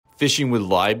Fishing with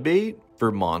live bait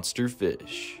for monster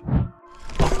fish.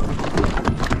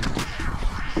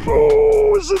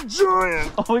 Oh, it's a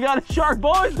giant. Oh, we got a shark,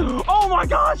 boys. Oh my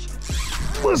gosh.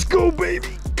 Let's go, baby.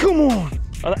 Come on.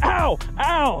 Ow,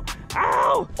 ow,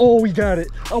 ow. Oh, we got it.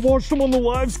 I watched him on the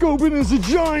live scope and it's a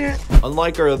giant.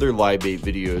 Unlike our other live bait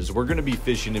videos, we're going to be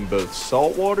fishing in both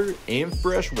saltwater and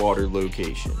freshwater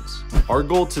locations. Our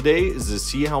goal today is to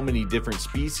see how many different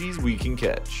species we can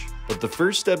catch. But the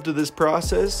first step to this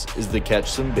process is to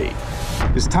catch some bait.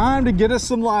 It's time to get us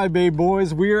some live bait,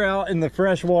 boys. We are out in the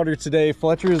freshwater today.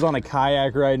 Fletcher is on a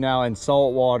kayak right now in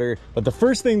salt water. But the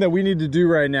first thing that we need to do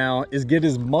right now is get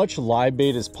as much live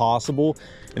bait as possible.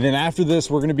 And then after this,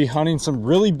 we're gonna be hunting some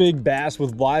really big bass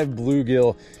with live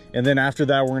bluegill. And then after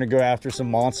that, we're gonna go after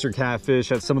some monster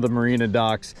catfish at some of the marina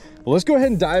docks. But let's go ahead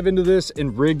and dive into this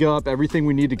and rig up everything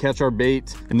we need to catch our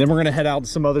bait. And then we're gonna head out to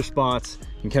some other spots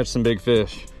and catch some big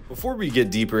fish. Before we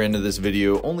get deeper into this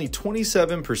video, only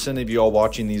 27% of y'all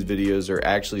watching these videos are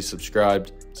actually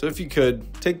subscribed. So if you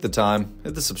could, take the time,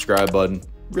 hit the subscribe button. It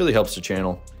really helps the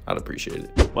channel. I'd appreciate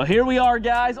it. Well, here we are,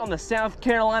 guys, on the South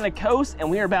Carolina coast,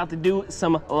 and we are about to do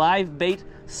some live bait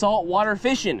saltwater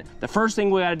fishing. The first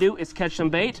thing we gotta do is catch some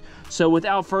bait. So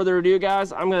without further ado,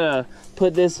 guys, I'm gonna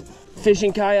put this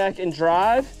fishing kayak in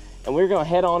drive, and we're gonna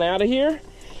head on out of here,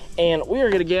 and we are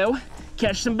gonna go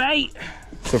catch some bait.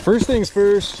 So first things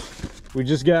first, we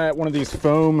just got one of these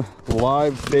foam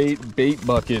live bait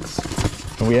buckets.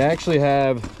 And we actually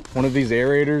have one of these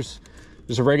aerators,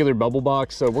 just a regular bubble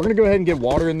box. So we're gonna go ahead and get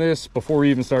water in this before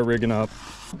we even start rigging up.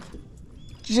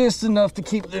 Just enough to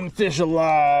keep them fish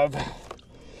alive.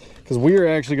 Because we are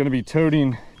actually gonna be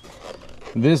toting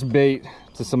this bait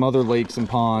to some other lakes and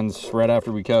ponds right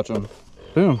after we catch them.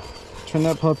 Boom, turn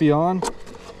that puppy on.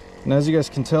 And as you guys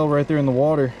can tell right there in the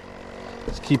water,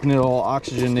 it's keeping it all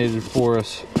oxygenated for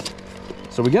us.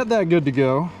 So we got that good to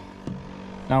go.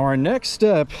 Now our next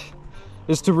step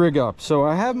is to rig up. So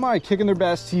I have my Kicking Their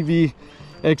Bass TV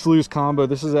X Loose combo.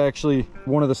 This is actually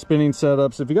one of the spinning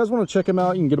setups. If you guys want to check them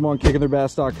out, you can get them on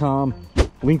kickingtheirbass.com.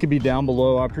 Link could be down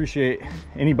below. I appreciate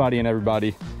anybody and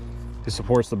everybody who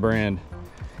supports the brand.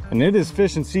 And it is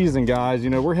fishing season, guys.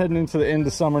 You know, we're heading into the end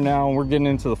of summer now and we're getting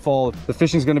into the fall. The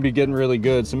fishing's going to be getting really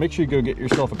good. So make sure you go get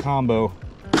yourself a combo.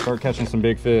 Start catching some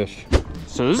big fish.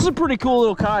 So this is a pretty cool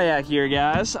little kayak here,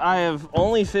 guys. I have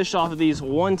only fished off of these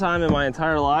one time in my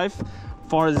entire life. As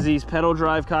far as these pedal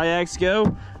drive kayaks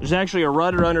go, there's actually a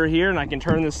rudder under here, and I can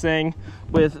turn this thing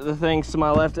with the things to my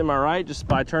left and my right just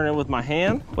by turning it with my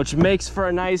hand, which makes for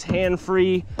a nice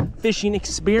hand-free fishing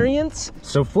experience.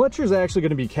 So Fletcher's actually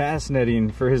going to be cast netting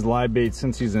for his live bait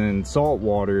since he's in salt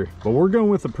water, but we're going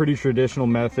with a pretty traditional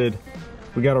method.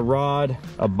 We got a rod,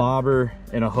 a bobber,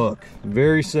 and a hook.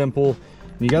 Very simple.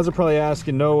 You guys are probably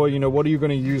asking, Noah, you know, what are you going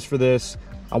to use for this?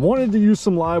 I wanted to use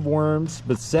some live worms,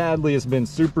 but sadly it's been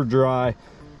super dry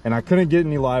and I couldn't get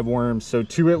any live worms. So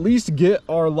to at least get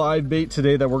our live bait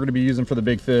today that we're going to be using for the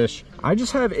big fish, I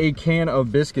just have a can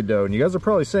of biscuit dough. And you guys are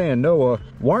probably saying, Noah,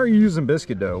 why are you using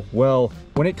biscuit dough? Well,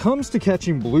 when it comes to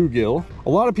catching bluegill, a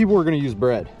lot of people are going to use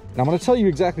bread. And I'm going to tell you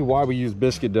exactly why we use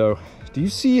biscuit dough. Do you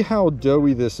see how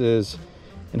doughy this is?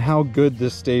 And how good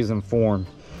this stays in form.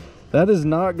 That is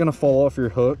not gonna fall off your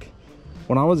hook.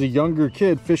 When I was a younger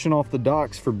kid fishing off the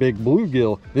docks for big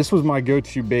bluegill, this was my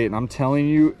go-to bait, and I'm telling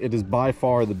you, it is by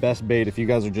far the best bait if you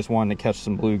guys are just wanting to catch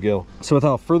some bluegill. So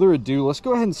without further ado, let's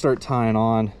go ahead and start tying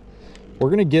on. We're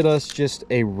gonna get us just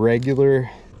a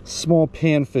regular small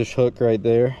panfish hook right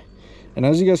there. And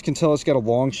as you guys can tell, it's got a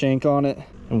long shank on it.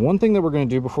 And one thing that we're going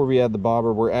to do before we add the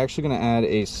bobber, we're actually going to add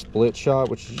a split shot,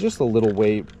 which is just a little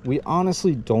weight. We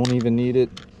honestly don't even need it.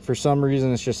 For some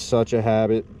reason, it's just such a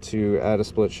habit to add a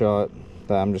split shot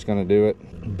that I'm just going to do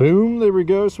it. Boom, there we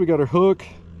go. So we got our hook,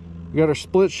 we got our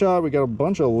split shot, we got a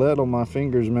bunch of lead on my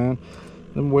fingers, man.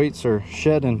 Them weights are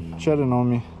shedding on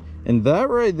me. And that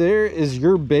right there is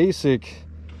your basic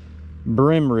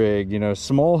brim rig. You know,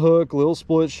 small hook, little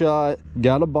split shot,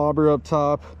 got a bobber up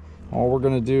top. All we're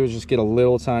gonna do is just get a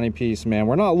little tiny piece, man.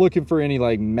 We're not looking for any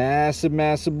like massive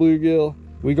bluegill.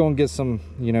 We're gonna get some,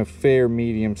 you know, fair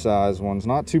medium sized ones.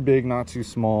 Not too big, not too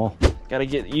small. Gotta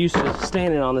get used to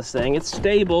standing on this thing. It's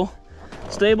stable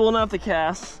enough to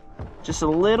cast, just a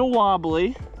little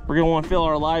wobbly. We're gonna wanna fill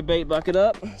our live bait bucket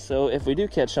up, so if we do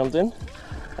catch something,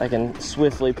 I can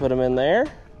swiftly put them in there.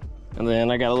 And then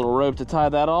I got a little rope to tie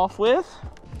that off with.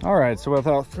 All right, so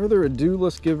without further ado,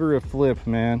 let's give her a flip,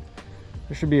 man.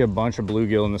 There should be a bunch of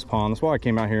bluegill in this pond. That's why I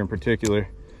came out here in particular.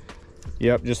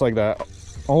 Yep, just like that.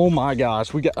 Oh my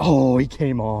gosh, we got, oh, he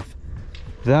came off.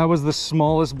 That was the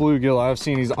smallest bluegill I've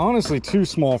seen. He's honestly too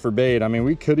small for bait. I mean,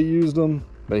 we could have used him,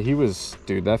 but he was,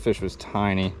 dude, that fish was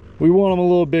tiny. We want them a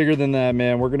little bigger than that,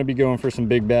 man. We're gonna be going for some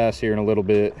big bass here in a little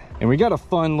bit. And we got a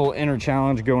fun little inner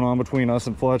challenge going on between us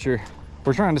and Fletcher.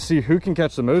 We're trying to see who can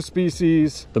catch the most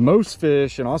species, the most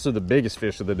fish, and also the biggest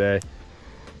fish of the day.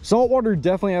 Saltwater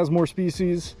definitely has more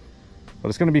species, but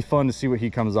it's gonna be fun to see what he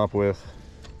comes up with.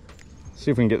 See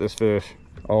if we can get this fish.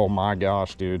 Oh my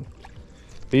gosh, dude.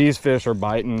 These fish are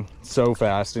biting so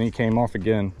fast, and he came off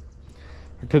again.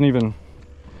 I couldn't even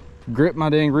grip my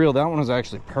dang reel. That one was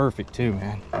actually perfect too,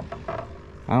 man.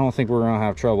 I don't think we're gonna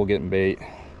have trouble getting bait.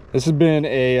 This has been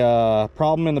a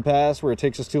problem in the past where it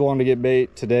takes us too long to get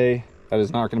bait. Today, that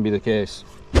is not gonna be the case.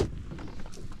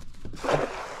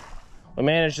 I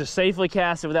managed to safely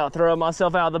cast it without throwing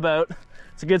myself out of the boat.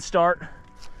 It's a good start.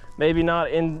 Maybe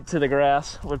not into the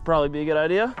grass would probably be a good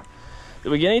idea. Did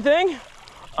we get anything?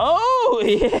 Oh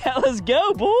yeah, let's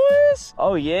go, boys.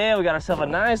 Oh yeah, we got ourselves a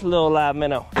nice little live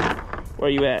minnow. Where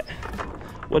you at?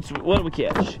 What did we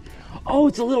catch? Oh,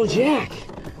 it's a little jack.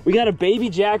 We got a baby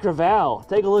jack Raval.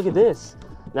 Take a look at this.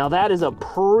 Now that is a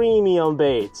premium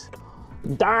bait.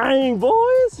 Dang,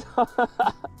 boys.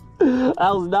 That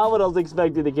was not what I was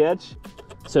expecting to catch.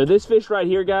 So this fish right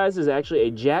here, guys, is actually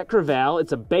a jack Raval.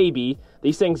 It's a baby.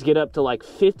 These things get up to like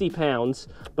 50 pounds,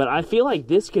 but I feel like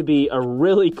this could be a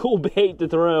really cool bait to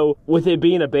throw with it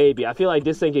being a baby. I feel like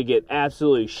this thing could get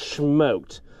absolutely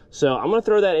smoked. So I'm gonna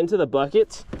throw that into the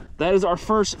bucket. That is our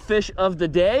first fish of the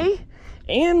day,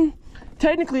 and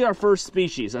technically our first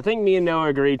species. I think me and Noah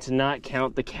agreed to not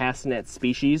count the cast net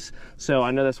species, so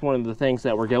I know that's one of the things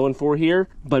that we're going for here.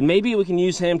 But maybe we can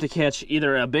use him to catch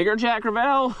either a bigger jack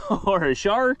Raval or a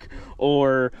shark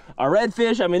or a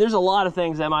redfish. I mean, there's a lot of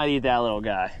things that might eat that little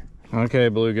guy. Okay,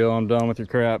 bluegill, I'm done with your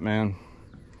crap, man.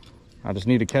 I just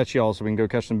need to catch y'all so we can go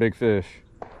catch some big fish.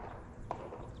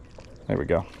 There we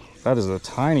go. That is the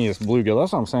tiniest bluegill.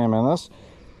 That's what I'm saying, man.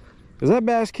 Is that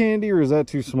bass candy or is that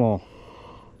too small?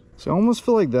 So I almost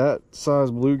feel like that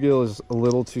size bluegill is a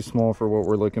little too small for what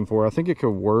we're looking for. I think it could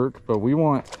work, but we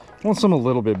want some a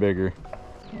little bit bigger.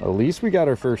 At least we got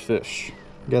our first fish.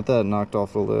 Got that knocked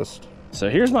off the list.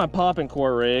 So here's my popping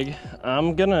core rig.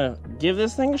 I'm gonna give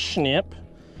this thing a snip,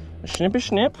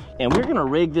 and we're gonna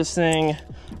rig this thing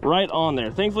right on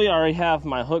there. Thankfully, I already have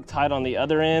my hook tied on the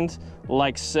other end,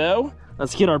 like so.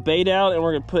 Let's get our bait out, and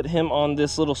we're gonna put him on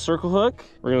this little circle hook.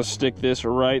 We're gonna stick this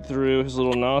right through his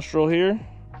little nostril here,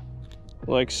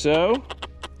 like so.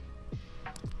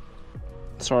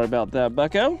 Sorry about that,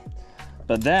 bucko.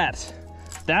 But that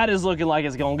is looking like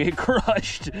it's gonna get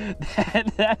crushed.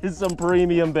 That is some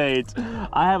premium bait.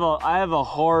 I have a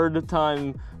hard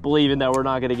time believing that we're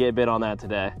not gonna get bit on that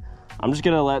today. I'm just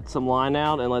gonna let some line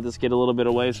out and let this get a little bit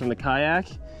away from the kayak.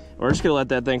 We're just gonna let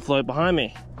that thing float behind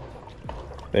me.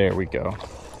 There we go.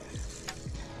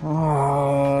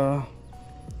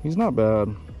 He's not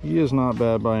bad. He is not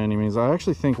bad by any means. I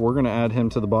actually think we're gonna add him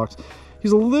to the box.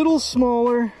 He's a little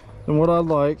smaller than what I'd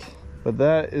like, but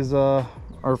that is our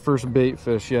first bait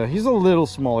fish. Yeah, he's a little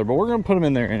smaller, but we're gonna put him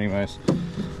in there anyways.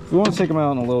 If we want to take him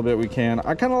out in a little bit, we can.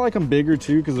 I kind of like them bigger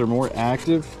too because they're more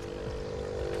active.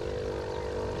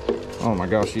 Oh my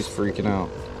gosh, he's freaking out.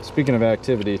 Speaking of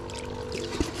activity,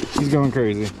 he's going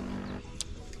crazy.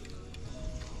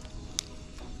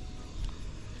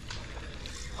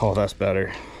 Oh, that's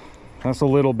better. That's a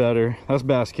little better. That's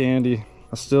bass candy.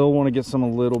 I still want to get some a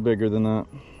little bigger than that.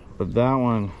 But that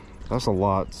one, that's a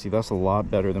lot. See, that's a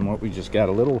lot better than what we just got.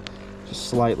 A little, just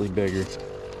slightly bigger.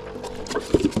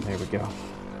 There we go.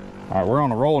 All right, we're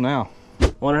on a roll now.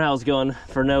 Wonder how it's going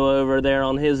for Noah over there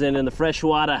on his end in the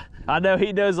freshwater. I know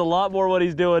he knows a lot more what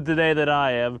he's doing today than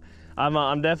I am.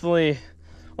 I'm definitely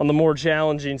on the more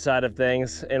challenging side of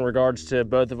things in regards to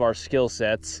both of our skill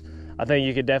sets. I think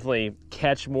you could definitely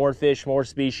catch more fish, more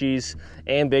species,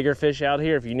 and bigger fish out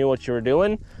here if you knew what you were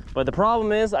doing. But the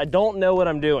problem is, I don't know what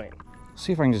I'm doing.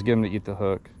 See if I can just get him to eat the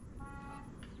hook.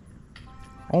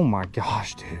 Oh my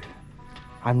gosh, dude.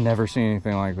 I've never seen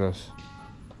anything like this.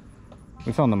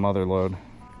 We found the mother lode.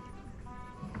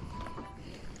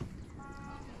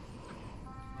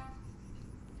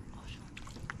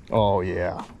 Oh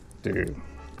yeah, dude.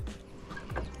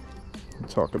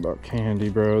 Talk about candy,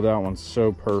 bro. That one's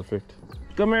so perfect.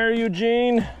 Come here,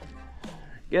 Eugene.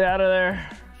 Get out of there.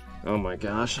 Oh my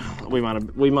gosh, we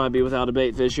might be without a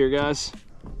bait fish here, guys.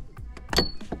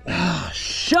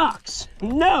 Shucks,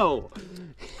 no.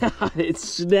 It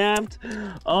snapped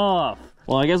off.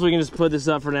 Well, I guess we can just put this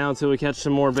up for now until we catch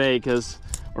some more bait, because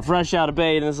we're fresh out of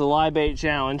bait and this is a live bait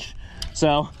challenge.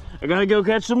 So I gotta go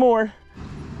catch some more.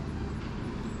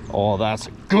 Oh, that's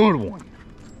a good one.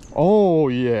 Oh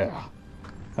yeah.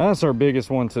 That's our biggest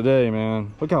one today,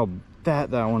 man. Look how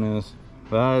fat that one is.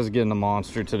 That is getting a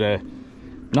monster today.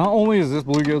 Not only is this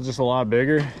bluegill just a lot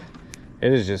bigger,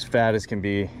 It is just fat as can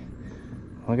be.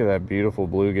 Look at that beautiful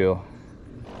bluegill.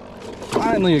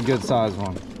 Finally a good size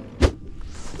one.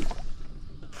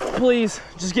 Please,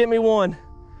 just get me one.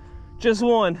 Just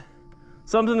one.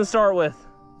 Something to start with.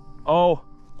 Oh,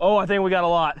 I think we got a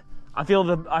lot. I feel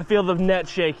the net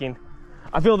shaking.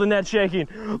 I feel the net shaking.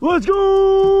 Let's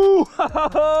go!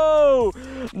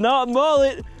 Not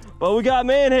mullet, but we got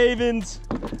manhavens.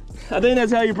 I think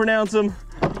that's how you pronounce them.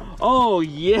 Oh,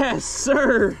 yes,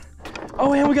 sir.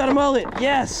 Oh, and we got a mullet.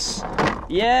 Yes.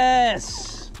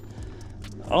 Yes.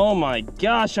 Oh my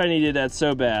gosh, I needed that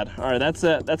so bad. All right,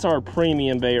 that's our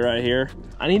premium bait right here.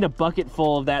 I need a bucket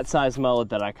full of that size mullet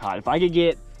that I caught. If I could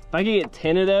get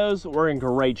 10 of those, we're in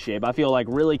great shape. I feel like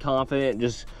really confident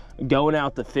just going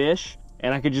out to fish,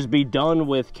 and I could just be done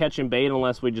with catching bait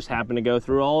unless we just happen to go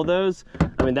through all of those.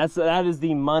 I mean, that is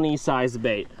the money size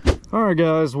bait. All right,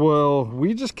 guys, well,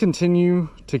 we just continue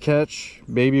to catch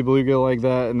baby bluegill like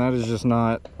that, and that is just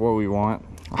not what we want.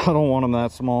 I don't want them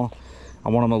that small. I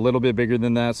want them a little bit bigger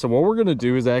than that. So what we're gonna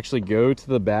do is actually go to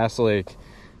the bass lake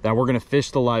that we're gonna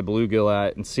fish the live bluegill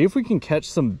at and see if we can catch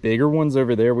some bigger ones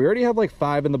over there. We already have like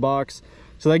 5 in the box,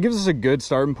 so that gives us a good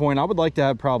starting point. I would like to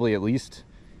have probably at least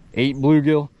 8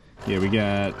 bluegill.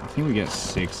 Yeah, I think we got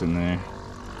 6 in there.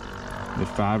 The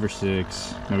 5 or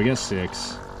 6. No, we got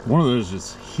 6. One of those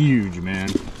is huge, man.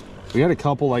 We got a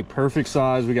couple like perfect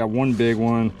size. We got one big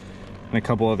one and a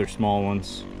couple other small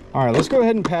ones. All right, let's go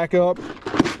ahead and pack up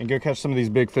and go catch some of these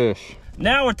big fish.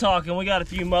 Now we're talking. We got a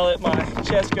few mullet. My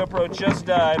chest GoPro just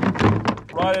died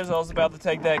right as I was about to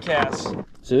take that cast.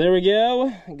 So there we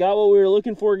go. Got what we were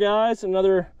looking for, guys.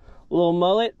 Another little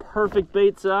mullet, perfect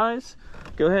bait size.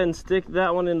 Go ahead and stick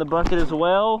that one in the bucket as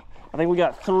well. I think we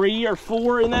got 3 or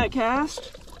 4 in that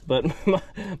cast, but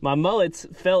my mullets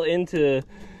fell into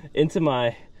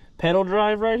my pedal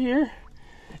drive right here,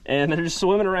 and they're just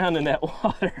swimming around in that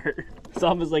water. It's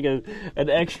almost like an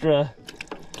extra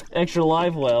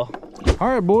live well. All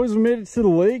right, boys, we made it to the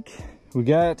lake. We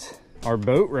got our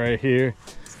boat right here.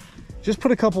 Just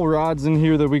put a couple rods in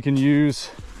here that we can use,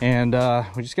 and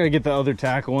we just got to get the other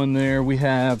tackle in there. We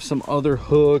have some other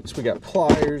hooks. We got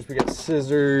pliers, we got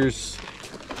scissors.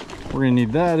 We're gonna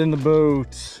need that in the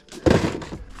boat.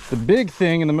 The big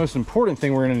thing and the most important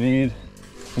thing we're gonna need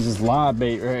is this live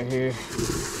bait right here.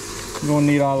 We're gonna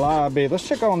need our live bait. Let's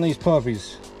check on these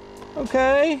puppies.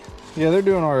 Okay, yeah, they're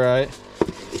doing all right.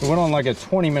 We went on like a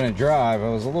 20-minute drive. I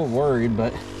was a little worried,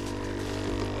 but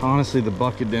honestly, the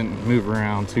bucket didn't move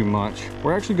around too much.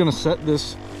 We're actually gonna set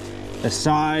this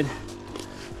aside,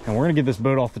 and we're gonna get this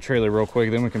boat off the trailer real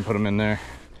quick, then we can put them in there.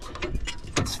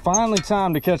 It's finally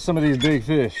time to catch some of these big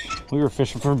fish. We were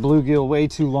fishing for bluegill way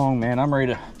too long, man. I'm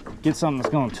ready to get something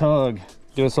that's gonna tug.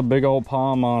 Get us a big old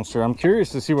pond monster. I'm curious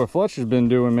to see what Fletcher's been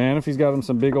doing, man, if he's got him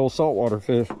some big old saltwater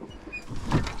fish.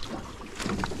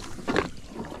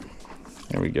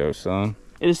 There we go, son.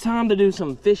 It is time to do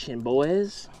some fishing,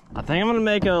 boys. I think I'm gonna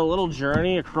make a little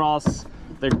journey across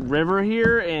the river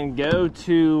here and go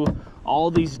to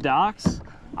all these docks.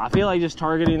 I feel like just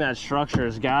targeting that structure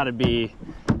has gotta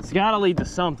lead to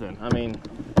something. I mean,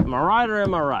 am I right or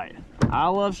am I right? I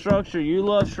love structure, you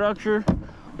love structure,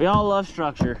 we all love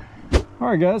structure. All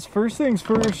right, guys, first things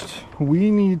first,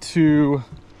 we need to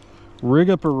rig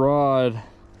up a rod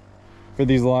for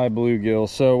these live bluegill.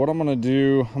 So what I'm gonna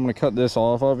do, I'm gonna cut this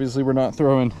off. Obviously, we're not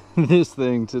throwing this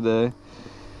thing today.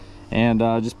 And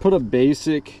just put a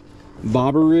basic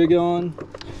bobber rig on.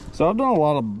 So I've done a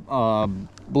lot of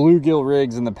bluegill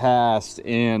rigs in the past,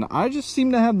 and I just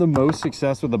seem to have the most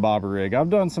success with the bobber rig. I've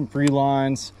done some free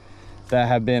lines that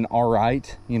have been all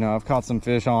right. You know, I've caught some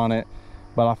fish on it,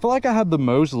 but I feel like I have the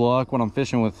most luck when I'm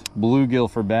fishing with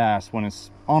bluegill for bass when it's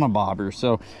on a bobber.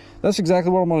 So that's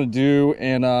exactly what I'm going to do,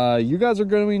 and you guys are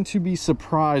going to be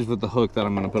surprised with the hook that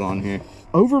I'm going to put on here.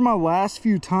 Over my last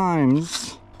few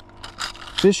times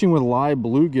fishing with live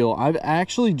bluegill, I've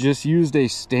actually just used a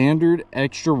standard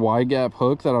extra wide gap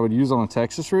hook that I would use on a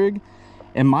Texas rig,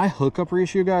 and my hookup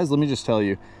ratio, guys, let me just tell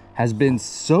you, has been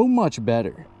so much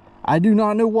better. I do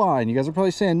not know why, and you guys are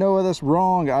probably saying, no, that's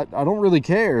wrong. I don't really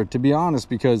care, to be honest,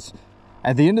 because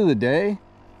at the end of the day,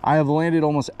 I have landed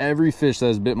almost every fish that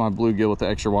has bit my bluegill with the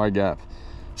extra wide gap.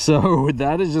 So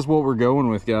that is just what we're going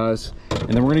with, guys.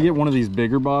 And then we're gonna get one of these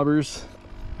bigger bobbers,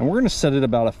 and we're gonna set it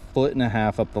about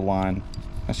 1.5 feet up the line.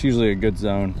 That's usually a good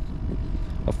zone.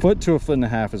 1 foot to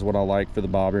 1.5 feet is what I like for the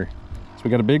bobber. So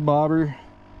we got a big bobber,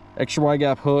 extra wide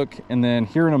gap hook, and then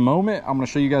here in a moment, I'm gonna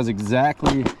show you guys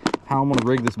exactly how I'm gonna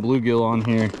rig this bluegill on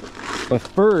here. But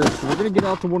first, we're gonna get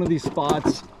out to one of these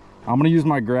spots. I'm gonna use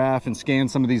my graph and scan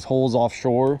some of these holes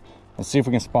offshore and see if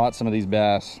we can spot some of these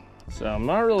bass. So I'm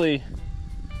not really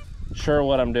sure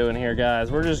what I'm doing here,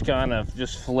 guys. We're just kind of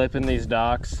just flipping these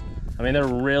docks. I mean, they're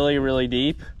really, really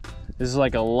deep. This is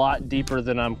like a lot deeper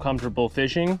than I'm comfortable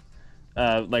fishing,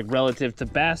 like relative to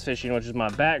bass fishing, which is my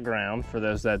background, for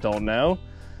those that don't know.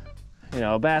 You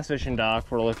know, bass fishing dock,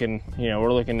 we're looking, you know,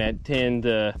 we're looking at 10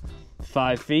 to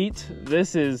 5 feet.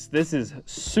 This is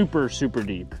super, super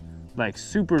deep. Like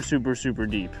super, super, super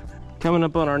deep. Coming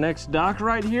up on our next dock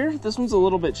right here. This one's a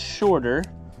little bit shorter,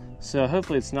 so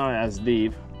hopefully it's not as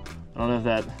deep. I don't know if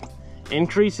that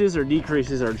increases or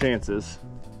decreases our chances.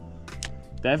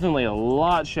 Definitely a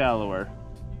lot shallower,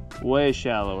 way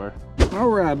shallower. All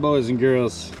right, boys and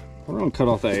girls, we're gonna cut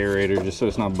off that aerator just so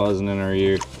it's not buzzing in our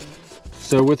ear.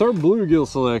 So with our bluegill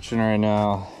selection right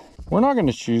now, we're not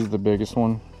gonna choose the biggest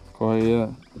one quite yet.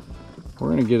 We're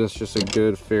gonna get us just a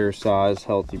good, fair size,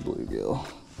 healthy bluegill.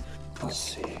 Let's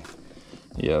see.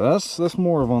 Yeah, that's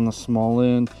more of on the small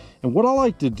end. And what I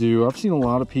like to do, I've seen a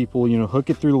lot of people, you know, hook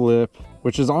it through the lip,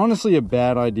 which is honestly a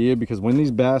bad idea because when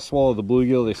these bass swallow the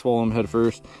bluegill, they swallow them head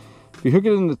first. If you hook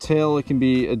it in the tail, it can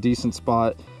be a decent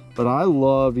spot. But I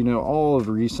love, you know, all of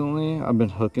recently, I've been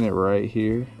hooking it right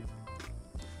here. You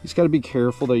just got to be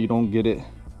careful that you don't get it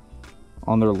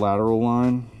on their lateral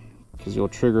line because you'll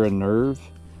trigger a nerve.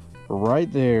 But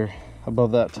right there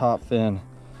above that top fin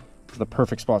is the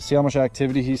perfect spot. See how much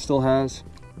activity he still has?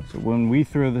 So when we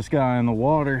throw this guy in the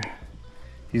water,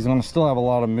 he's gonna still have a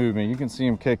lot of movement. You can see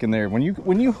him kicking there. When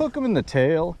you hook them in the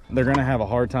tail, they're gonna have a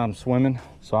hard time swimming.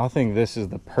 So I think this is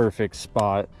the perfect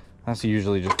spot. That's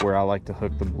usually just where I like to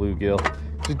hook the bluegill.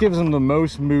 Just gives them the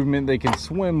most movement. They can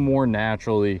swim more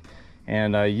naturally.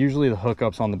 And usually the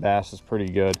hookups on the bass is pretty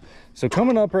good. So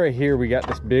coming up right here, we got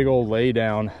this big old lay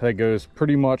down that goes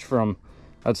pretty much from,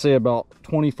 I'd say about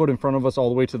 20 foot in front of us all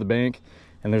the way to the bank.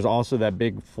 And there's also that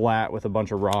big flat with a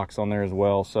bunch of rocks on there as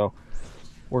well. So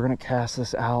we're gonna cast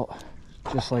this out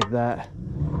just like that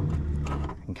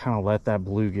and kind of let that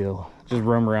bluegill just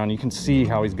roam around. You can see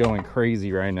how he's going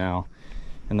crazy right now.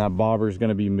 And that bobber is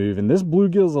gonna be moving. This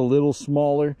bluegill's a little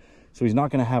smaller, so he's not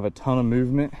gonna have a ton of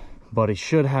movement, but he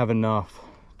should have enough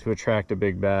to attract a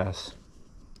big bass.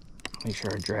 Make sure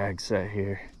our drag's set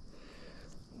here.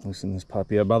 Loosen this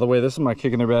puppy up. By the way, this is my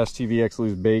Kicking Their Bass TVX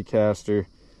loose bait caster.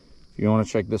 If you want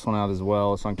to check this one out as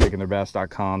well, it's on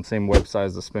kickingtheirbass.com. Same website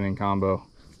as the spinning combo.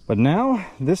 But now,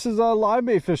 this is live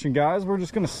bait fishing, guys. We're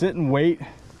just going to sit and wait.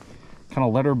 Kind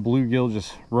of let our bluegill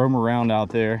just roam around out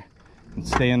there and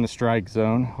stay in the strike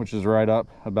zone, which is right up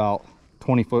about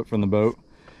 20 foot from the boat.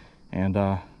 And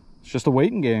it's just a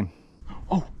waiting game.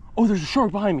 Oh, there's a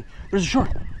shark behind me. There's a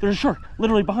shark. There's a shark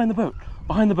literally behind the boat.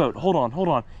 Behind the boat. Hold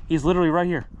on. He's literally right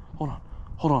here. Hold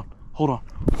on.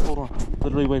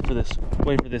 Literally wait for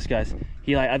this, guys.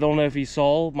 He, like, I don't know if he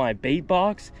saw my bait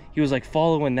box. He was like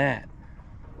following that.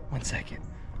 1 second.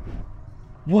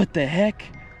 What the heck?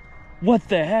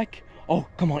 Oh,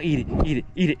 come on, eat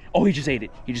it. Oh, he just ate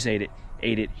it. He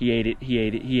ate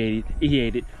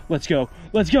it. Let's go.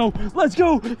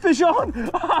 Fish on.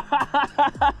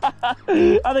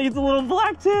 I think it's a little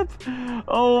black tip.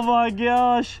 Oh my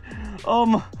gosh.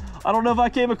 I don't know if I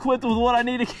came equipped with what I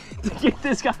need to get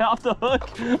this guy off the hook.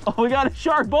 Oh, we got a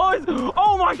shark, boys.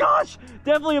 Oh my gosh.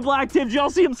 Definitely a black tip. Did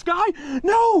y'all see him sky?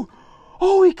 No.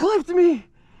 Oh, he clipped me.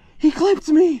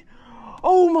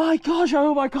 Oh my gosh. I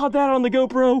hope I caught that on the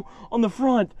GoPro on the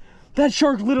front. That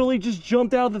shark literally just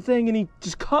jumped out of the thing and he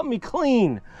just cut me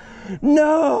clean.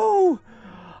 No.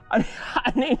 I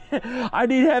need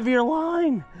heavier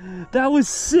line. That was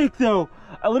sick though.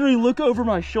 I literally look over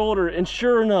my shoulder and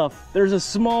sure enough, there's a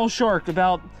small shark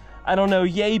about, I don't know,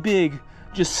 yay big,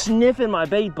 just sniffing my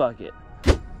bait bucket.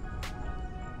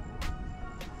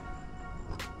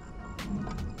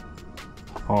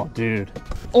 Oh, dude.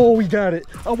 Oh, we got it.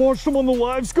 I watched him on the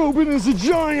live scope and it's a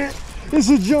giant.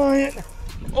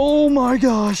 Oh my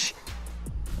gosh.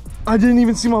 I didn't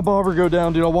even see my bobber go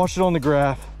down, dude. I watched it on the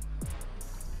graph.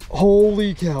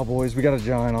 Holy cow, boys. We got a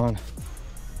giant on.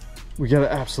 We got an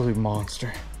absolute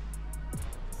monster.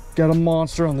 Got a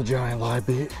monster on the giant live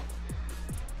bait.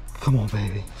 Come on,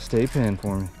 baby. Stay pinned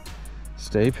for me.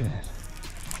 Stay pinned.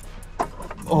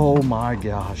 Oh my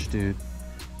gosh, dude.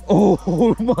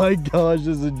 Oh my gosh,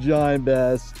 this is a giant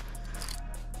bass.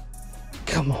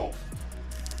 Come on.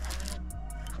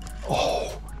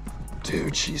 Oh,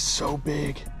 dude, she's so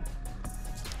big.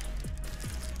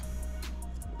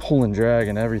 Pulling drag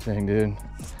and everything, dude.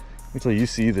 Wait till you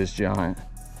see this giant.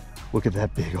 Look at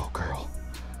that big old girl.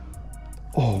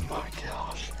 Oh my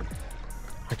gosh.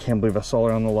 I can't believe I saw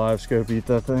her on the live scope eat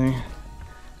that thing.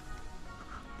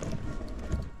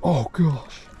 Oh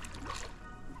gosh.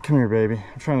 Come here, baby.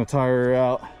 I'm trying to tire her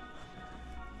out. I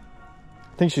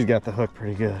think she's got the hook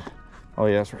pretty good. Oh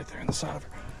yeah, it's right there in the side of her.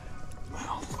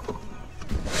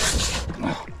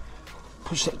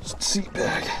 Push that seat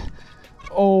back.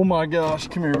 Oh my gosh,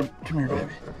 come here,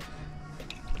 baby.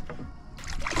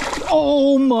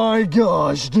 Oh my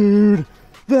gosh, dude.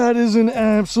 That is an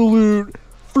absolute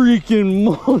freaking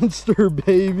monster,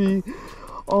 baby.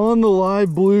 On the live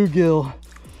bluegill.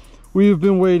 We have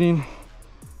been waiting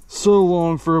so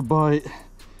long for a bite.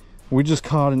 We just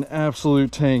caught an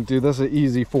absolute tank, dude. That's an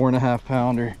easy 4.5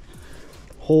 pounder.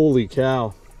 Holy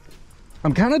cow.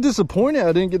 I'm kind of disappointed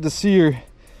I didn't get to see her,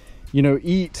 you know,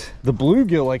 eat the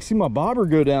bluegill. Like, see my bobber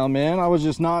go down, man. I was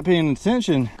just not paying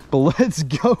attention. But let's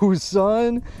go,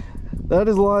 son. That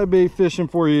is live bait fishing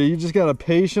for you. You just gotta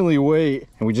patiently wait.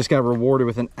 And we just got rewarded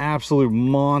with an absolute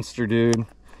monster, dude.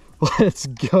 Let's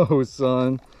go,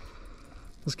 son.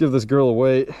 Let's give this girl a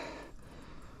weight.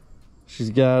 She's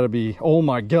gotta be, oh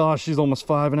my gosh, she's almost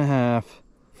 5.5.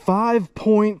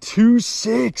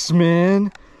 5.26,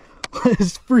 man.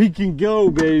 Let's freaking go,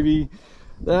 baby.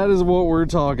 That is what we're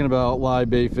talking about, live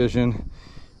bait fishing.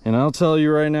 And I'll tell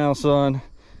you right now, son,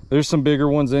 there's some bigger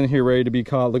ones in here ready to be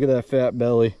caught. Look at that fat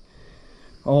belly.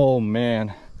 Oh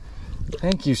man,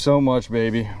 thank you so much,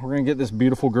 baby. We're gonna get this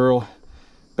beautiful girl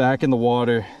back in the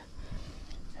water,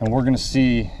 and we're gonna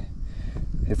see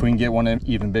if we can get one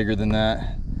even bigger than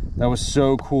that. That was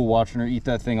so cool watching her eat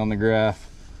that thing on the graph.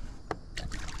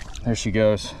 There she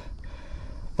goes.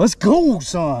 Let's go,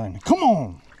 son. Come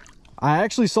on. I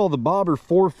actually saw the bobber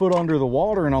 4 foot under the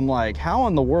water, and I'm like, how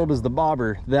in the world is the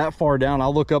bobber that far down?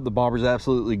 I'll look up, the bobber's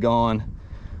absolutely gone.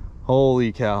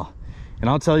 Holy cow. And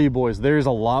I'll tell you, boys, there's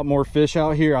a lot more fish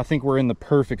out here. I think we're in the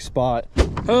perfect spot.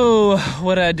 Oh,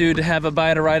 what I do to have a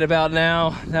bite right about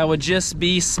now, that would just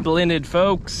be splendid,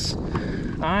 folks.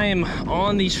 I am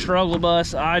on the struggle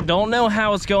bus. I don't know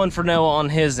how it's going for Noah on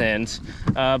his end,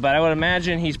 but I would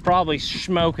imagine he's probably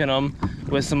smoking them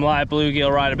with some live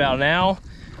bluegill right about now.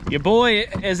 Your boy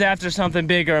is after something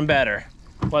bigger and better,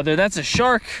 whether that's a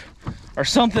shark or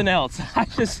something else. I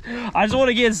just want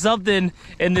to get something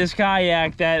in this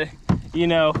kayak that, you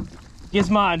know, gets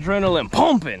my adrenaline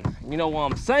pumping. You know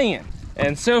what I'm saying?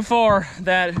 And so far,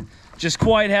 that just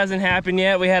quite hasn't happened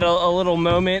yet. We had a little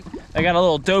moment. I got a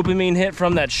little dopamine hit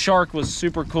from that shark, was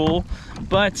super cool.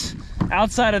 But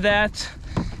outside of that,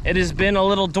 it has been a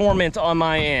little dormant on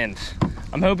my end.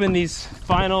 I'm hoping these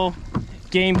final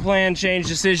game plan change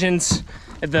decisions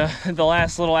at the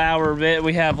last little hour bit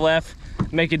we have left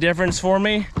make a difference for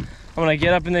me. I'm gonna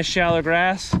get up in this shallow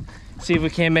grass, see if we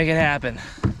can't make it happen.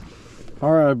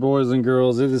 All right, boys and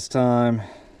girls, it is time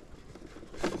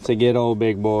to get old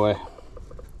big boy.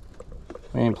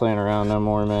 We ain't playing around no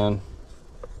more, man.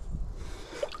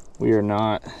 We are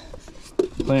not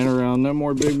playing around no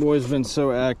more. Big boy's been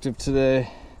so active today,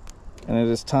 and it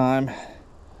is time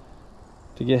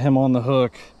to get him on the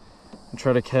hook and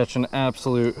try to catch an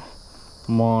absolute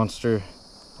monster.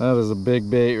 That is a big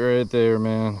bait right there,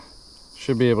 man.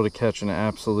 Should be able to catch an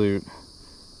absolute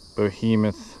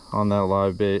behemoth on that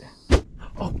live bait.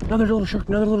 Oh, another little shark,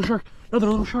 another little shark, another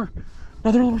little shark,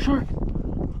 another little shark.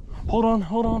 Hold on,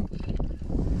 hold on,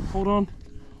 hold on.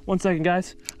 1 second,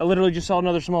 guys. I literally just saw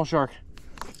another small shark.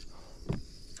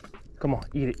 Come on,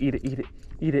 eat it, eat it, eat it,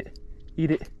 eat it,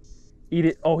 eat it, eat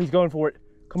it. Oh, he's going for it.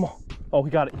 Come on. Oh, he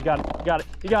got it, he got it, he got it,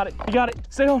 he got it, he got it.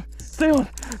 Stay on, stay on,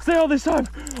 stay on this time.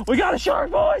 We got a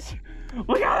shark, boys.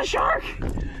 We got a shark.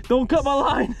 Don't cut my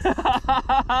line.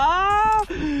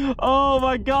 Oh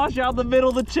my gosh, out the middle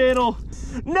of the channel.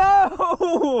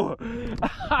 No!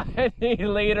 I need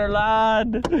leader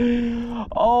line.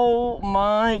 Oh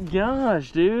my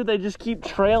gosh, dude. They just keep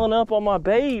trailing up on my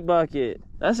bait bucket.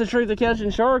 That's the trick to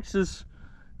catching sharks, is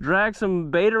drag some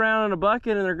bait around in a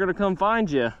bucket and they're gonna come find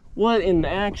you. What in the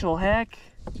actual heck?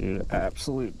 Dude,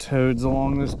 absolute toads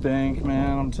along this bank,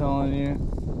 man, I'm telling you.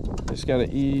 Just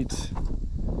gotta eat.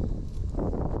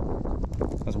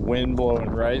 That's wind blowing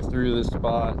right through this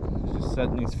spot. Just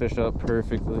setting these fish up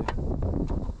perfectly.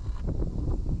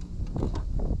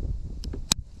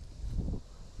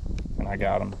 And I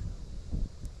got him.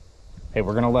 Hey,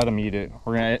 we're gonna let him eat it.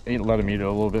 We're gonna let him eat it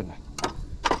a little bit.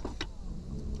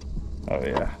 Oh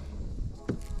yeah.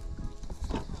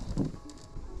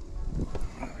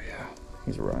 Oh yeah.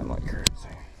 He's running like crazy.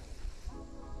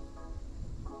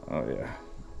 Oh yeah.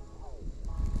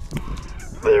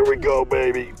 There we go,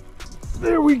 baby.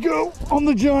 There we go, on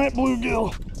the giant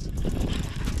bluegill.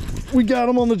 We got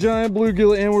him on the giant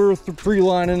bluegill and we were free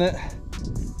lining it.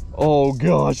 Oh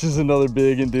gosh, this is another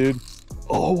big one, dude.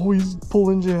 Oh, he's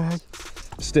pulling jack.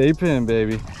 Stay pinned,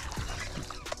 baby.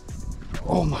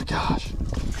 Oh my gosh.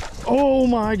 Oh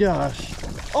my gosh.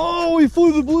 Oh, he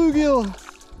flew the bluegill.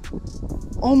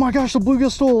 Oh my gosh, the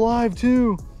bluegill's still alive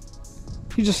too.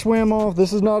 He just swam off.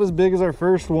 This is not as big as our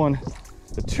first one.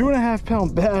 The 2.5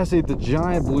 pound bass ate the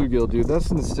giant bluegill, dude.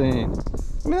 That's insane.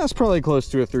 I mean, that's probably close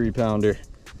to a 3-pounder.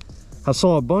 I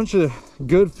saw a bunch of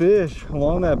good fish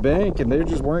along that bank and they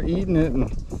just weren't eating it,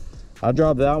 and I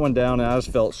dropped that one down and I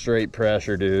just felt straight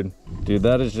pressure, dude. Dude,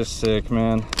 that is just sick,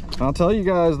 man. And I'll tell you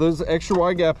guys, those extra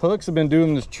wide gap hooks have been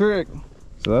doing this trick.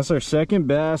 So that's our second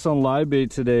bass on live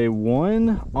bait today.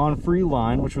 One on free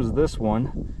line, which was this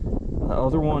one. The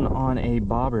other one on a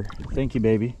bobber. Thank you,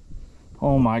 baby.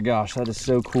 Oh my gosh, that is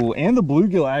so cool. And the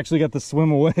bluegill actually got to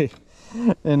swim away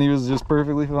and he was just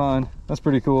perfectly fine. That's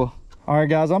pretty cool. All right,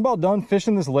 guys, I'm about done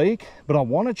fishing this lake, but I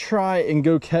want to try and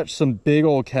go catch some big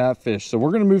old catfish. So we're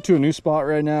going to move to a new spot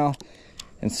right now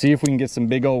and see if we can get some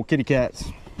big old kitty cats.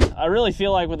 I really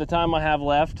feel like with the time I have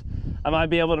left, I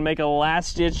might be able to make a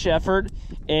last-ditch effort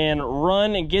and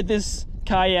run and get this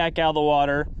kayak out of the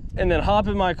water and then hop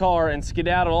in my car and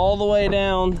skedaddle all the way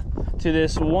down to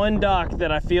this one dock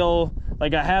that I feel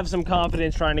like I have some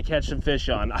confidence trying to catch some fish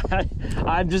on.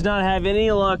 I'm just not having any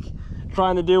luck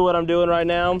trying to do what I'm doing right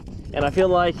now, and I feel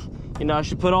like, you know, I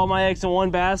should put all my eggs in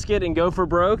one basket and go for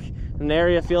broke. In an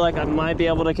area I feel like I might be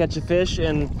able to catch a fish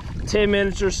in 10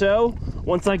 minutes or so.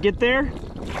 Once I get there,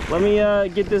 let me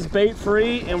get this bait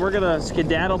free and we're gonna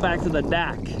skedaddle back to the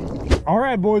dock. All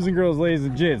right, boys and girls, ladies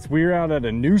and gents, we're out at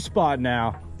a new spot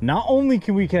now. Not only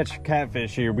can we catch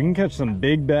catfish here, we can catch some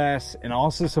big bass and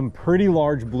also some pretty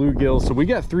large bluegills. So we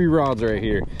got 3 rods right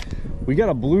here. We got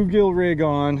a bluegill rig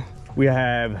on. We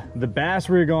have the bass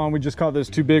rig on. We just caught those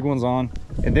 2 big ones on.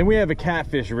 And then we have a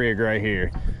catfish rig right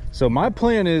here. So my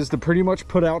plan is to pretty much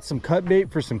put out some cut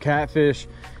bait for some catfish.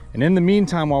 And in the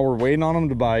meantime, while we're waiting on them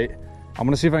to bite, I'm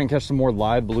gonna see if I can catch some more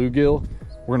live bluegill.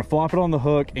 We're gonna flop it on the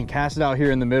hook and cast it out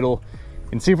here in the middle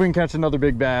and see if we can catch another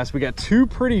big bass. We got 2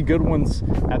 pretty good ones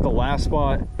at the last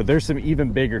spot, but there's some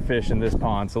even bigger fish in this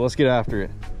pond, so let's get after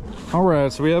it. All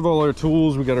right, so we have all our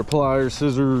tools. We got our pliers,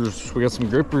 scissors, we got some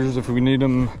grippers if we need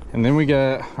them, and then we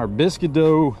got our biscuit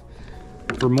dough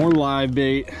for more live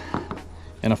bait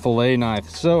and a fillet knife.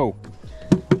 So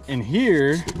in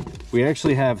here, we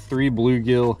actually have 3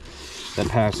 bluegill that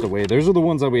passed away. Those are the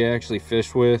ones that we actually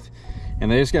fished with, and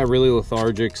they just got really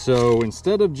lethargic. So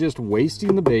instead of just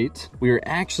wasting the bait, we are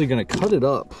actually gonna cut it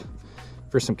up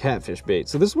for some catfish bait.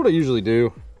 So this is what I usually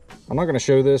do. I'm not gonna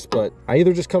show this, but I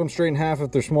either just cut them straight in half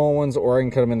if they're small ones, or I can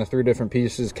cut them into 3 different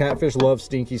pieces. Catfish love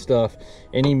stinky stuff,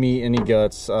 any meat, any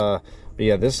guts. But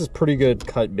yeah, this is pretty good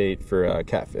cut bait for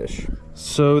catfish.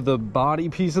 So the body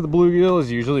piece of the bluegill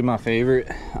is usually my favorite.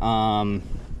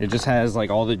 It just has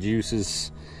like all the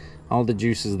juices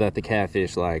that the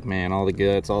catfish like, man, all the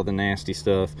guts, all the nasty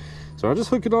stuff. So I just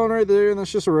hook it on right there, and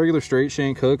that's just a regular straight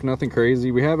shank hook, nothing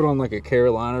crazy. We have it on like a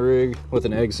Carolina rig with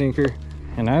an egg sinker.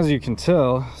 And as you can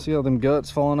tell, see how them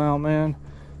guts falling out, man?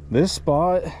 This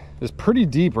spot is pretty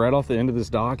deep right off the end of this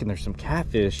dock, and there's some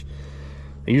catfish.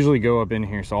 They usually go up in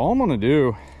here. So all I'm gonna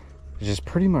do is just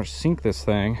pretty much sink this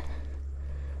thing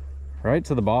right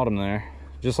to the bottom there,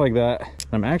 just like that.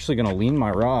 I'm actually gonna lean my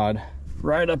rod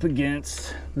right up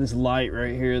against this light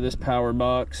right here, this power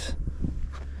box,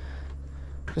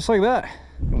 just like that.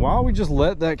 And while we just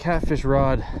let that catfish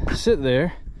rod sit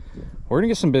there, we're gonna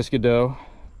get some biscuit dough,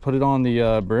 put it on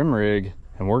the brim rig,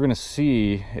 and we're gonna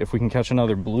see if we can catch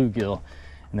another bluegill.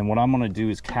 And then what I'm gonna do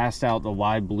is cast out the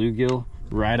live bluegill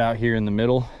right out here in the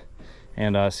middle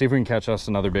and see if we can catch us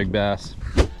another big bass.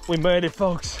 We made it,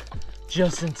 folks,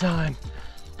 just in time.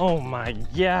 Oh my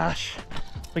gosh.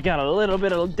 We got a little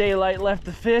bit of daylight left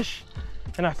to fish,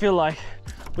 and I feel like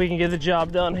we can get the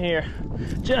job done here.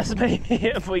 Just maybe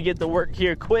if we get to work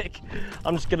here quick,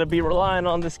 I'm just gonna be relying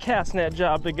on this cast net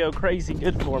job to go crazy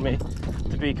good for me,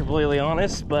 to be completely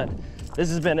honest. But this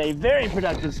has been a very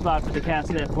productive spot for the cast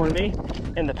net for me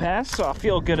in the past, so I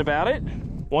feel good about it.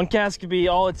 1 cast could be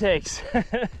all it takes.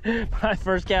 My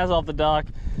first cast off the dock,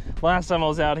 last time I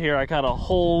was out here, I caught a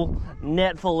whole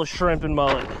net full of shrimp and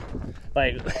mullet.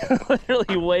 Like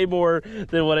literally way more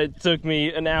than what it took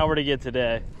me an hour to get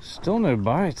today. Still no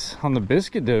bites on the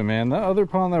biscuit dough, man. That other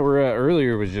pond that we were at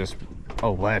earlier was just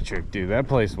electric, dude. That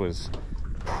place was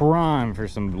prime for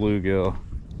some bluegill.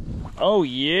 Oh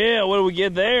yeah, what do we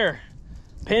get there?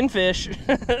 Pinfish.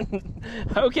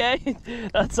 Okay,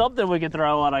 that's something we can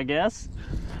throw on, I guess.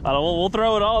 We'll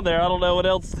throw it on there. I don't know what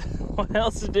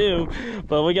else to do,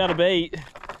 but we got a bait.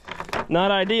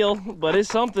 Not ideal, but it's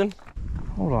something.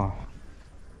 Hold on.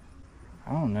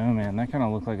 I don't know, man. That kind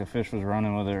of looked like a fish was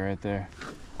running with it right there.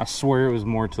 I swear it was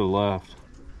more to the left.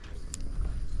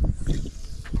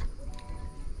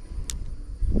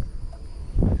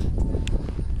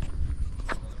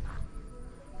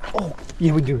 Oh,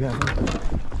 yeah, we do have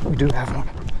one. We do have one.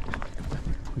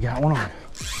 We got one on.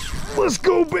 Let's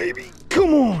go, baby.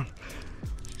 Come on.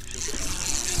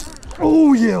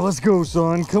 Oh yeah, let's go,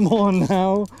 son. Come on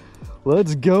now.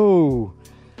 Let's go.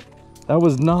 That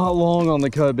was not long on the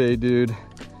cut bait, dude.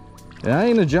 That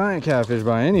ain't a giant catfish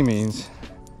by any means.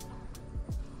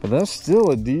 But that's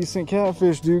still a decent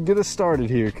catfish, dude. Get us started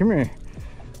here. Come here.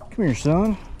 Come here,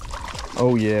 son.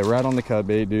 Oh yeah, right on the cut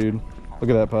bait, dude. Look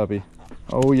at that puppy.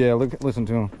 Oh yeah, look, listen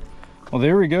to him. Well,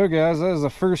 there we go, guys. That is the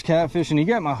first catfish, and he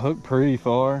got my hook pretty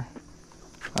far.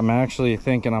 I'm actually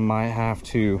thinking I might have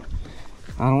to,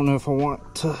 I don't know if I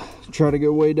want to try to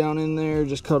go way down in there,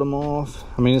 just cut him off.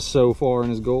 I mean, it's so far in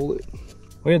his gullet.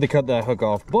 We had to cut that hook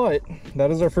off, but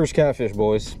that is our first catfish,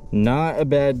 boys. Not a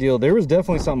bad deal. There was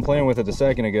definitely something playing with it a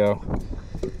second ago.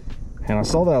 And I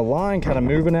saw that line kind of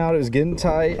moving out. It was getting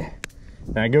tight.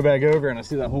 And I go back over and I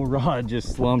see that whole rod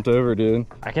just slumped over, dude.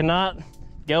 I cannot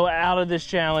go out of this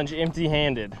challenge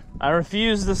empty-handed. I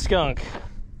refuse the skunk.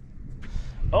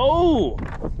 Oh,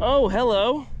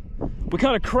 hello. We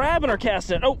caught a crab in our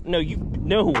cast net. Oh, no, you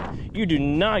do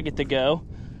not get to go.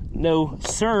 No,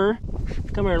 sir.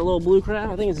 Come here, a little blue crab.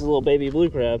 I think it's a little baby blue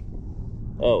crab.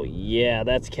 Oh yeah,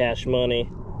 that's cash money.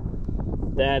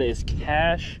 That is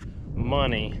cash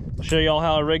money. I'll show y'all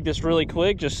how I rigged this really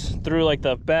quick, just through like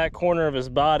the back corner of his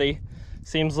body.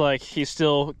 Seems like he's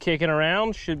still kicking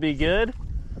around, should be good.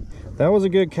 That was a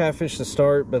good catfish to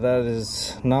start, but that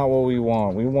is not what we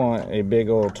want. We want a big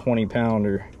old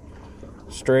 20-pounder,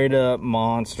 straight up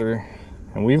monster.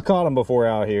 And we've caught them before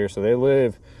out here, so they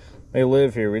live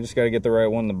here. We just got to get the right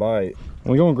one to bite.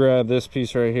 We're gonna grab this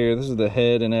piece right here. This is the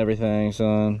head and everything,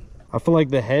 son. I feel like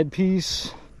the head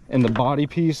piece and the body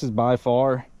piece is by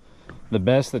far the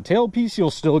best. The tail piece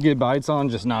you'll still get bites on,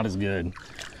 just not as good.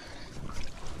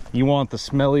 You want the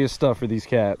smelliest stuff for these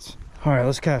cats. All right,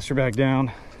 let's cast her back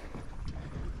down.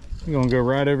 We're gonna go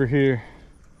right over here.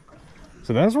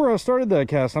 So that's where I started that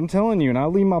cast, I'm telling you. And I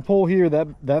leave my pole here,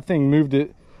 that thing moved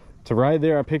it to right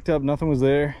there. I picked up, nothing was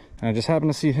there. And I just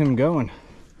happened to see him going.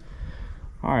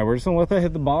 All right, we're just gonna let that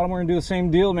hit the bottom. We're gonna do the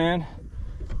same deal, man.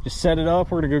 Just set it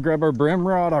up. We're gonna go grab our brim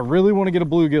rod. I really wanna get a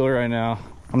bluegill right now.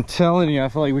 I'm telling you, I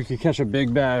feel like we could catch a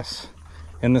big bass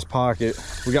in this pocket.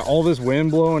 We got all this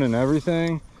wind blowing and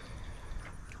everything.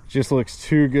 Just looks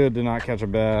too good to not catch a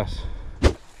bass.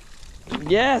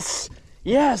 Yes,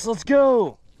 let's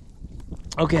go.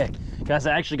 Okay, guys,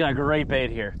 I actually got a great bait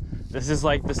here. This is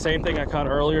like the same thing I caught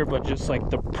earlier, but just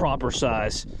like the proper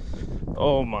size.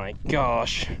 Oh my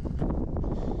gosh.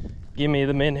 Give me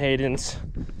the menhadens.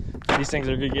 These things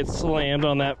are gonna get slammed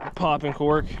on that popping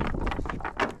cork.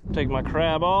 Take my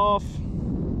crab off.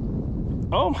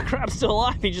 Oh, my crab's still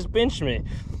alive. He just pinched me.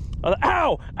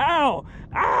 Ow, ow,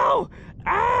 ow,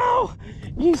 ow.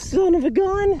 You son of a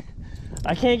gun.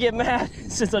 I can't get mad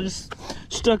since I just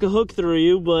stuck a hook through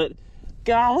you, but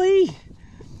golly,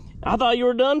 I thought you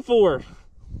were done for.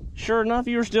 Sure enough,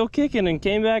 you were still kicking and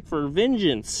came back for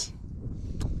vengeance.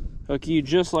 Hook you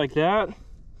just like that.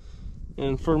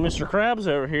 And for Mr. Krabs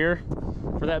over here,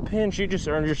 for that pinch, you just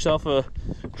earned yourself a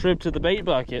trip to the bait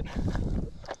bucket.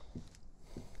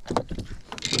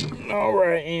 All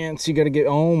right, ants, you gotta get,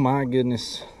 oh my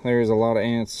goodness. There's a lot of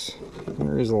ants.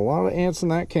 There is a lot of ants in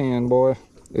that can, boy.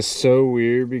 It's so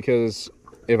weird because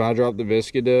if I drop the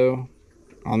biscuit dough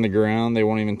on the ground, they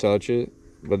won't even touch it,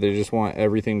 but they just want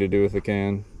everything to do with the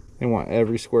can. They want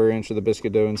every square inch of the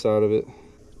biscuit dough inside of it.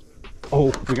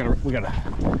 Oh, we got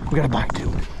a bite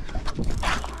too.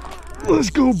 Let's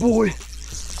go, boy.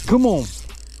 Come on.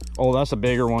 Oh, that's a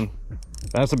bigger one.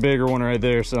 That's a bigger one right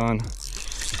there, son.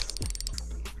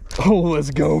 Oh,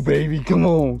 let's go, baby. Come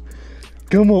on.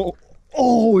 Come on.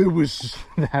 Oh, it was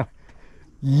that.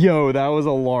 Yo, that was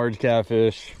a large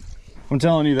catfish. I'm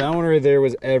telling you, that one right there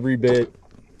was every bit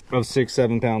of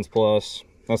 6-7 pounds plus.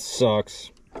 That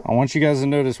sucks. I want you guys to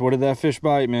notice, what did that fish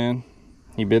bite, man?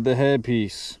 He bit the head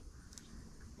piece.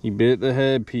 He bit the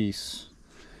head piece.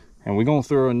 And we're gonna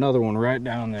throw another one right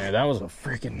down there. That was a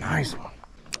freaking nice one.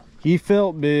 He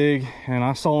felt big, and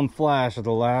I saw him flash at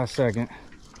the last second.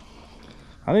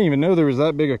 I didn't even know there was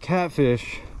that big a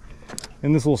catfish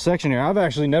in this little section here. I've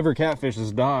actually never catfished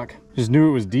this dock. Just knew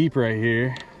it was deep right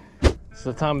here. It's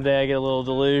the time of day I get a little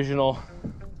delusional.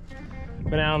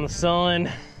 Been out in the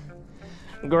sun,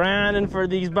 grinding for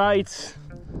these bites,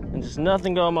 and just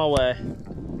nothing going my way.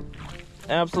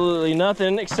 Absolutely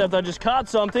nothing, except I just caught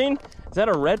something. Is that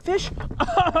a redfish?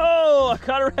 Oh, I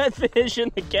caught a redfish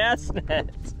in the cast net.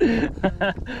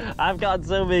 I've caught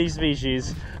so many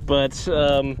species, but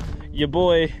your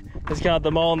boy has caught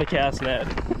them all in the cast net.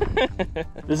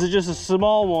 This is just a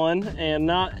small one, and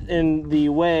not in the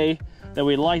way that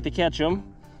we'd like to catch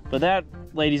them, but that,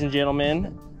 ladies and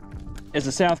gentlemen, is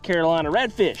a South Carolina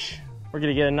redfish. We're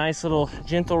gonna get a nice little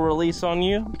gentle release on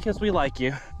you because we like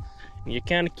you. You're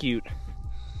kind of cute.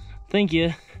 Thank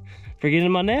you for getting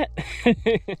in my net.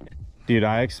 Dude,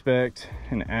 I expect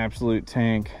an absolute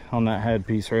tank on that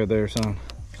headpiece right there, son.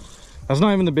 That's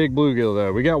not even the big bluegill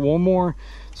though. We got one more,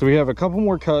 so we have a couple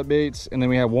more cut baits, and then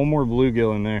we have one more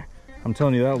bluegill in there. I'm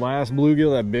telling you, that last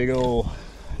bluegill, that big old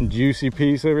juicy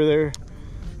piece over there,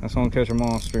 that's gonna catch a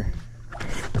monster.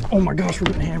 Oh my gosh, we're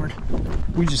getting hammered.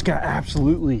 We just got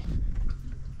absolutely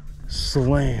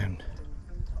slammed.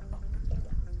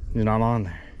 You're not on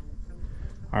there.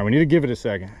 All right, we need to give it a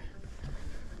second.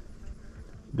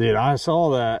 Dude, I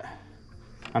saw that.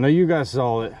 I know you guys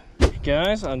saw it.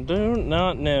 Guys, I do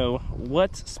not know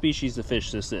what species of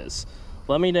fish this is.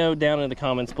 Let me know down in the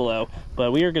comments below,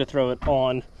 but we are gonna throw it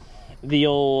on the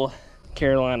old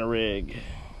Carolina rig.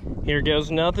 Here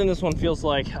goes nothing. This one feels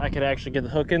like I could actually get the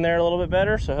hook in there a little bit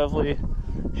better, so hopefully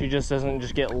she just doesn't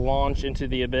just get launched into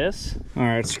the abyss. All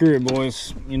right, screw it,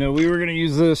 boys. You know, we were gonna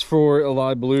use this for a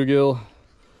live bluegill,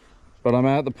 but I'm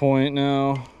at the point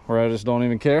now where I just don't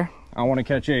even care. I want to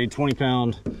catch a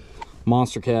 20-pound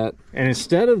monster cat, and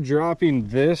instead of dropping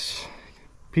this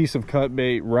piece of cut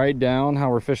bait right down how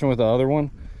we're fishing with the other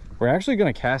one, we're actually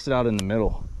going to cast it out in the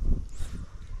middle,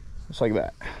 just like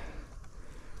that.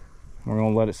 We're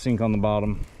going to let it sink on the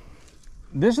bottom.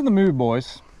 This is the move,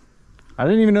 boys. I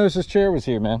didn't even notice this chair was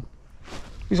here, man.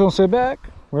 He's going to sit back,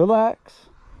 relax,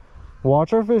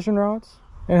 watch our fishing rods,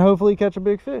 and hopefully catch a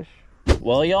big fish.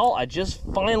 Well, y'all, I just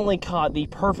finally caught the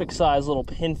perfect size little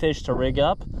pinfish to rig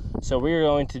up. So we're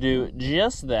going to do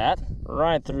just that,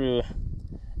 right through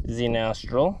the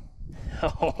nostril.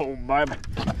 Oh, baby,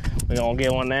 we're gonna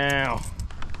get one now.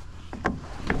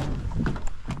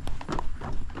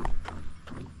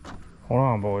 Hold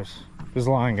on, boys. This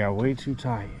line got way too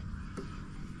tight.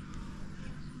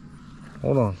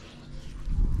 Hold on.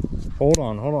 Hold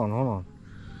on, hold on, hold on.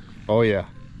 Oh, yeah.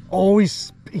 Oh,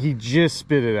 he just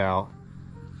spit it out.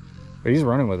 But he's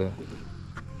running with it.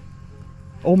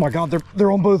 Oh my God, they're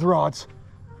on both rods.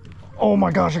 Oh my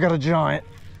gosh, I got a giant.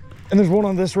 And there's one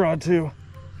on this rod too.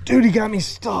 Dude, he got me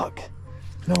stuck.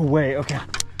 No way, okay.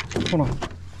 Hold on.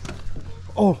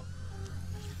 Oh.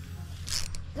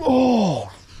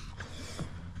 Oh.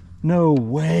 No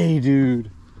way, dude.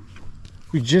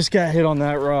 We just got hit on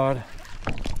that rod.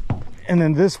 And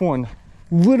then this one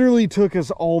literally took us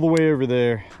all the way over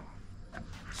there.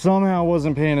 Somehow I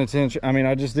wasn't paying attention. I mean,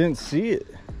 I just didn't see it.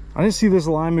 I didn't see this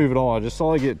line move at all. I just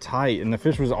saw it get tight and the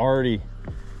fish was already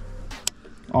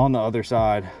on the other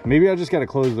side. Maybe I just got to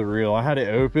close the reel. I had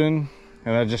it open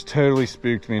and that just totally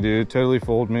spooked me, dude. Totally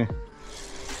fooled me.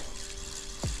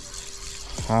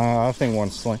 I think one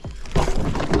sling.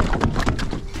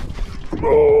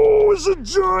 Oh, it's a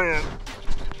giant.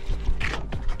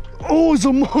 Oh, it's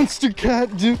a monster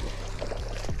cat, dude.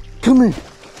 Come here.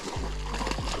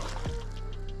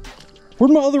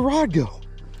 Where'd my other rod go?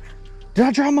 Did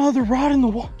I drop my other rod in the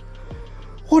water?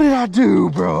 What did I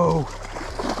do, bro?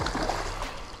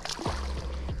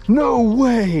 No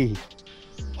way.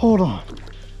 Hold on.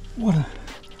 What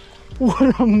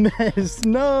a mess.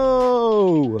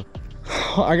 No.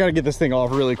 I gotta get this thing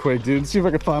off really quick, dude. See if I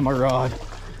can find my rod.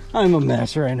 I'm a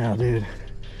mess right now, dude.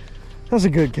 That's a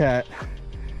good cat.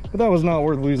 But that was not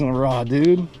worth losing a rod,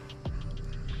 dude.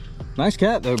 Nice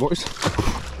cat though, boys.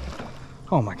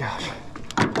 Oh my gosh.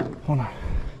 Hold on.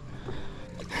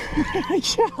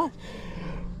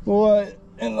 What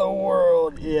in the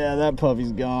world? Yeah, that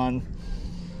puppy's gone.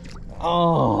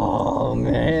 Oh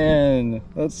man,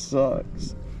 that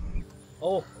sucks.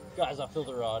 Oh, guys, I filled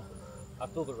the rod. I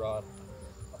filled the rod.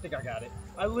 I think I got it.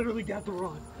 I literally got the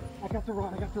rod. I got the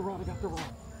rod. I got the rod. I got the rod.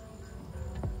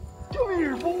 Come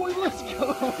here, boy. Let's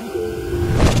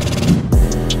go.